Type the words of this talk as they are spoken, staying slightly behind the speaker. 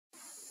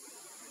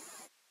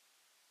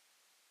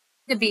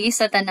Gabi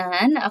sa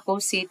tanan, ako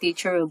si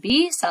Teacher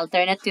Ruby sa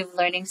Alternative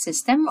Learning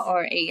System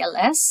or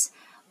ALS.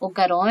 O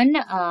karon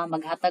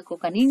maghatag ko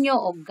kaninyo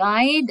og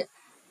guide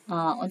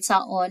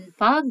unsaon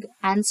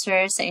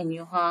pag-answer sa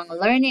inyong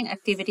learning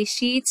activity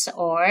sheets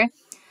or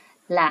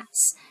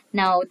LAS.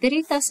 Now,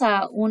 dirita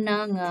sa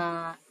unang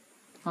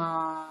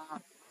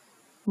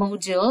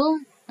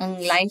module, ang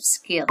life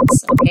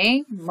skills,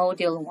 okay?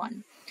 Module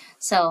 1.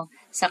 So,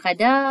 sa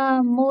kada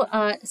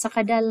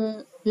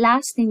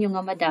last ninyo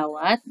nga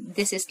madawat,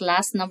 this is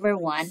last number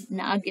 1,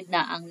 naagid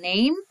na ang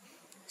name,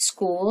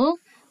 school,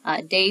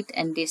 date,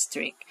 and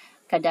district.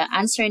 Kada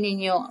answer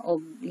ninyo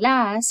og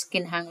last,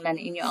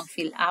 kinahanglan ninyo ang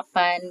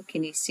fill-upan,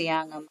 kini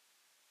siya nga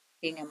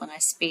mga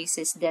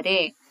spaces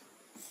dere.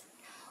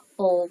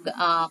 Og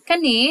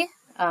kani,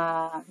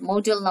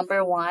 module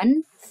number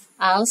 1,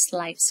 ALS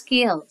Life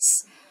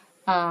Skills.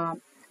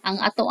 Ang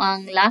ato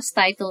ang last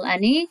title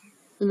ani,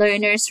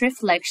 Learner's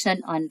Reflection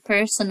on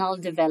Personal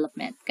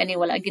Development. Kani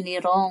wala gini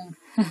wrong.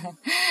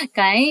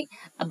 Kay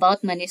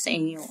about man ni sa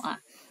inyo.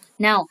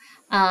 Now,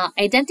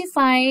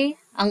 identify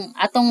ang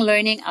atong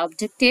learning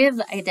objective,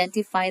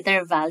 identify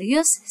their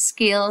values,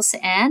 skills,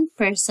 and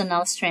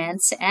personal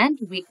strengths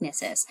and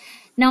weaknesses.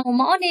 Now,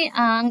 mao ni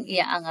ang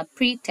iya ang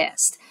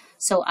pre-test.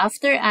 So,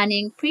 after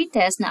aning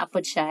pre-test na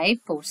apod siya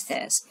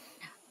post-test.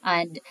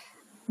 And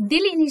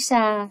dili ni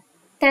siya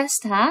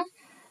test ha,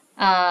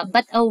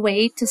 but a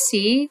way to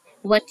see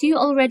what you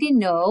already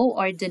know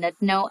or do not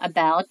know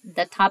about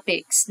the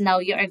topics.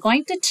 Now, you are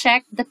going to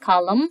check the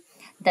column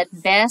that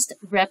best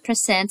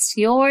represents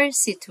your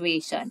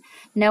situation.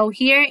 Now,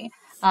 here,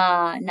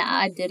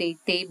 naa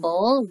diri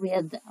table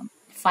with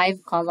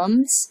 5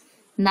 columns,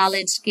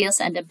 knowledge,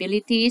 skills, and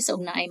abilities,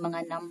 ug naay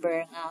mga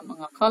number nga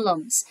mga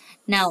columns.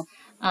 Now,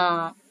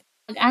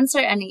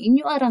 pag-answer ani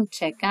inyo arang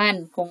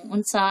checkan kung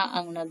unsa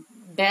ang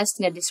best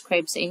nga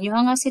describe sa inyo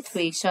nga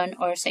situation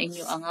or sa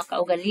inyo nga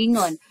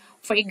kaugalingon.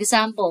 For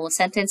example,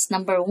 sentence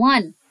number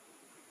 1,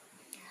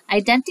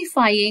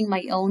 identifying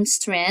my own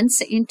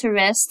strengths,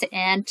 interests,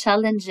 and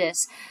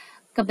challenges.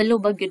 Kabalo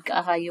ba gyud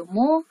kaayo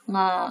mo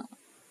nga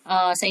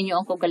sa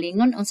inyo ang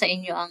kaugalingon, o sa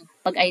inyo ang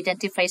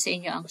pag-identify sa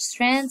inyo ang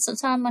strengths,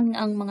 unsa man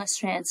ang mga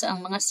strengths. Ang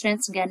mga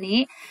strengths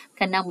gani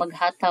kanang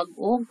maghatag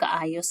og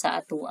kaayo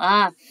sa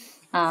atoa.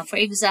 For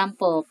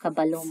example,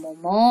 kabalo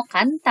mo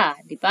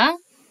kanta, di ba?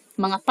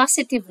 Mga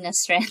positive na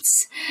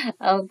strengths.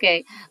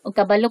 Okay. O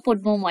kabalo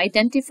pod mo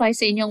identify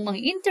sa inyong mga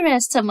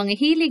interest, sa mga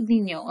hilig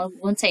ninyo,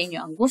 o sa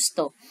inyo ang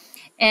gusto.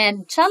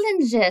 And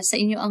challenges sa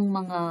inyo ang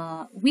mga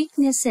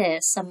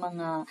weaknesses, sa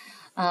mga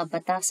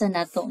batasan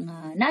nato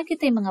nga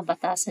nakita mga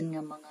batasan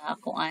nga mga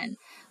kuan,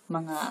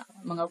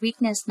 mga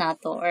weakness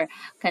nato or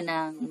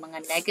kanang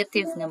mga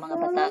negative nga mga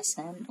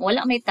batasan.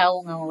 Wala may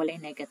tawo nga wala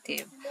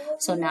negative.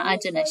 So naa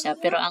na siya,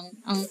 pero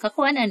ang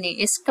kakuan ani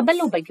is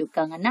kabalo ba gyud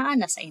ka nga naa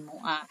na sa imo.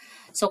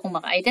 So kung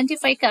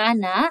maka-identify ka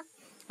ana,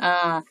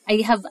 I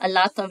have a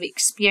lot of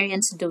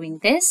experience doing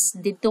this.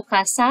 Dito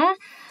ka sa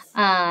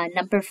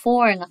number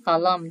 4 nga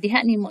column,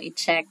 diha nimo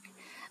i-check.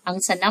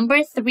 Ang sa number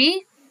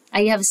 3,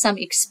 I have some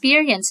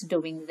experience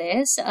doing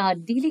this.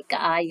 Dili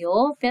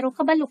kaayo pero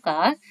kabalo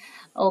ka.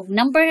 Og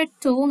number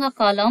 2 nga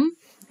column,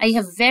 I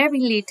have very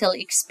little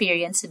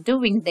experience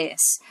doing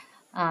this.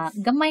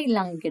 Gamay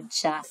lang gud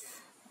siya.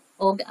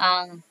 Og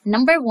ang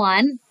number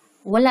 1,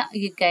 wala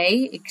gyud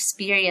kay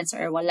experience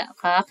or wala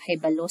ka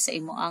kahibalo sa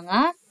imo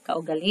nga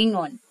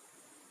kaugalingon.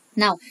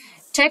 Now,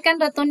 checkan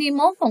ra to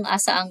nimo kung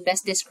asa ang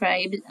best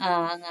describe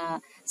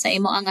nga sa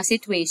imo nga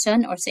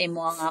situation or sa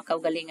imo nga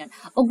kaugalingon.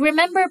 Og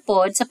remember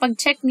pod sa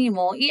pag-check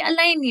nimo,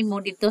 i-align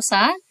nimo dito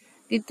sa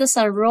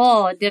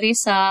row, diri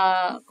sa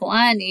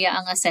kuan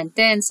iya nga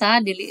sentence ha,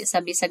 dili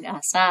sa bisag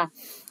asa.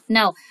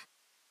 Now,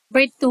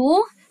 number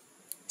 2,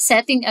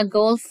 setting a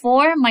goal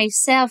for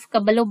myself.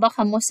 Kabalo ba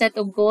ka mo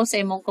set og goal sa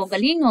imong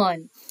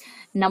kaugalingon?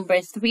 Number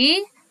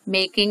 3,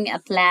 making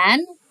a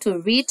plan to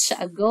reach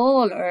a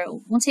goal or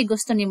unsay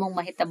gusto nimong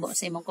mahitabo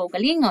sa imong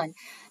kaugalingon.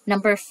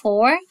 Number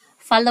 4,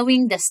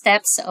 following the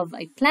steps of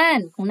a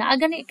plan. Kung naa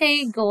gani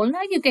kay goal,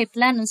 na gyud kay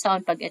plan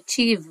unsaon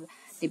pag-achieve,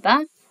 di ba?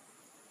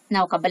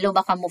 Now, kabalo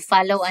ba ka mo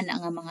follow ang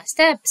mga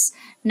steps?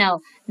 Now,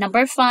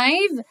 number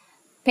 5,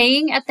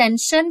 paying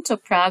attention to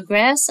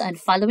progress and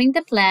following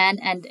the plan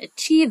and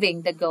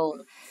achieving the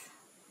goal.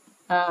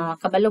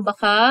 Kabalo ba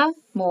ka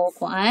mo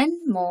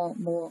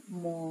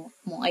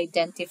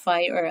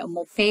identify or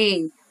mo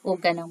pay o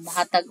ganang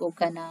mahatag o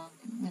ganang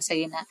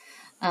sige na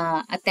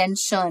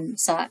attention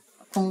sa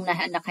kung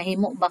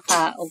nakahimo ba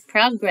ka o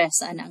progress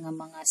ana nga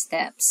mga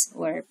steps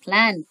or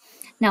plan.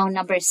 Now,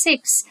 number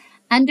 6,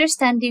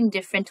 understanding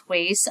different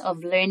ways of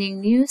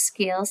learning new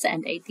skills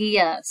and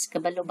ideas.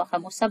 Kabalo ba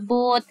ka mo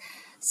sabot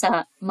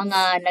sa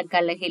mga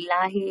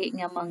nagkalahi-lahi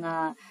nga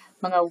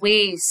mga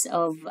ways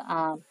of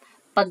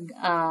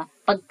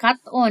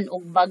pagkat-on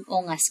og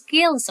bag-o nga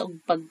skills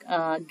og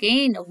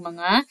pag-gain og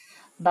mga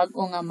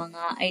bag-o nga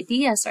mga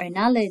ideas or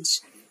knowledge.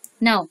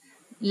 Now,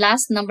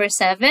 last number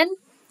 7,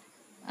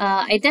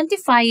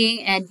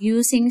 identifying and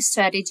using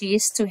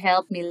strategies to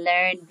help me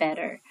learn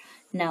better.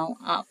 Now,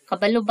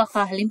 kabalo ba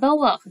ka,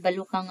 halimbawa,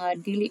 kabalo ka nga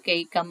dili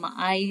kay ka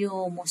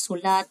maayo mo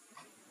sulat,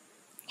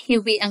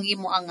 hiwi ang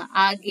imo ang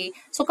agi.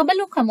 So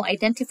kabalo ka mo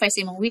identify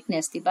sa imong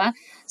weakness, di ba?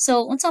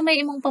 So unsa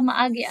may imong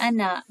pamaagi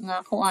ana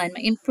nga kuan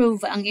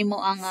ma-improve ang imo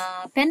ang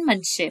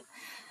penmanship,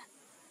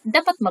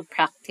 dapat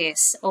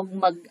mag-practice o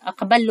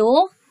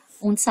kabalo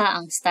unsa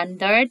ang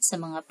standard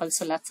sa mga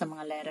pagsulat sa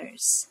mga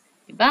letters,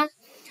 di ba?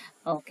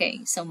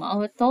 Okay, so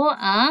mao to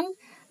ang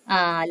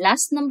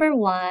last number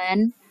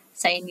 1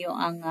 sa inyo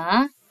ang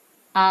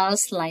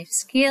ALS Life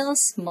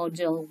Skills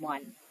Module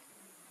 1.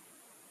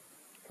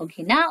 Kung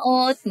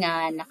hinaot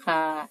nga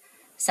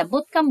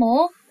nakasabot ka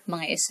mo,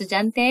 mga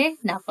estudyante,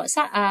 nako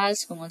sa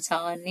ALS kung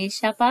unsaon ni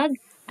siya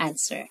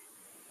pag-answer.